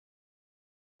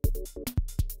I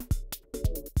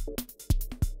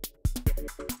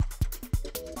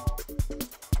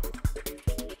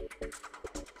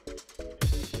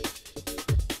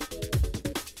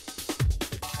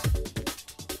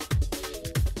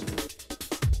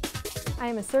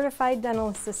am a certified dental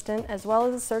assistant as well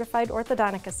as a certified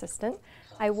orthodontic assistant.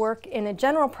 I work in a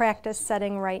general practice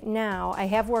setting right now. I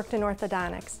have worked in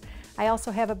orthodontics. I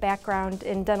also have a background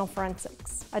in dental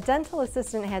forensics. A dental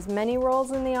assistant has many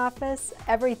roles in the office,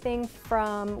 everything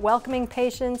from welcoming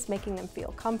patients, making them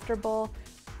feel comfortable.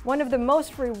 One of the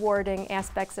most rewarding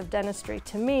aspects of dentistry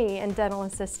to me and dental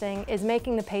assisting is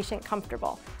making the patient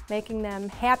comfortable, making them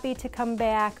happy to come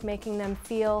back, making them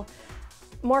feel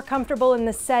more comfortable in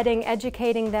the setting,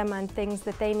 educating them on things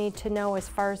that they need to know as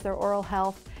far as their oral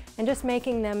health, and just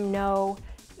making them know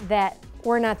that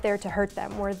we're not there to hurt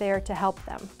them, we're there to help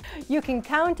them. You can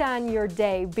count on your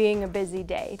day being a busy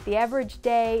day. The average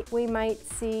day, we might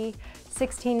see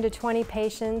 16 to 20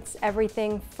 patients,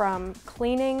 everything from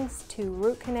cleanings to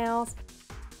root canals.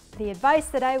 The advice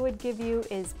that I would give you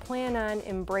is plan on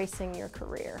embracing your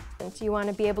career. And so you want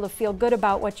to be able to feel good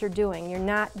about what you're doing. You're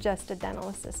not just a dental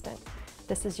assistant.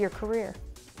 This is your career.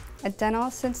 A dental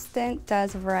assistant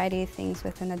does a variety of things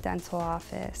within a dental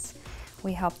office.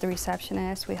 We help the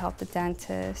receptionist, we help the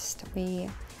dentist, we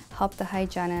help the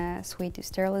hygienist, we do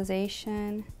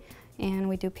sterilization, and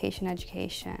we do patient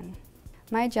education.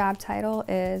 My job title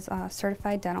is a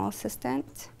certified dental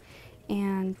assistant,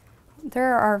 and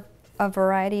there are a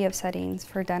variety of settings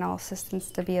for dental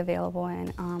assistants to be available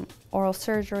in. Oral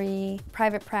surgery,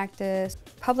 private practice,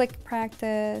 public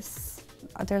practice.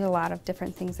 There's a lot of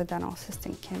different things a dental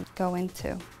assistant can go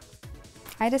into.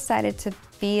 I decided to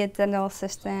be a dental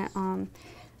assistant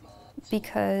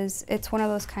because it's one of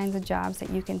those kinds of jobs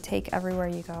that you can take everywhere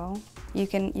you go. You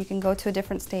can go to a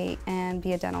different state and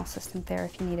be a dental assistant there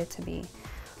if you needed to be.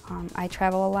 I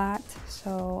travel a lot,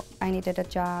 so I needed a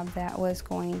job that was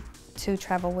going to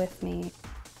travel with me.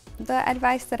 The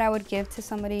advice that I would give to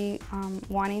somebody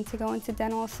wanting to go into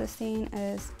dental assisting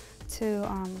is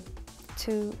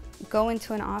to go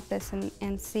into an office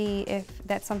and see if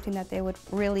that's something that they would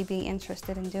really be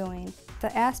interested in doing.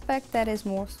 The aspect that is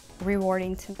most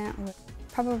rewarding to them would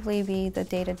probably be the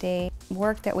day-to-day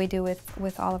work that we do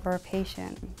with all of our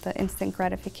patients, the instant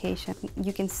gratification.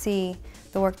 You can see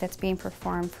the work that's being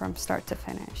performed from start to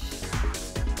finish.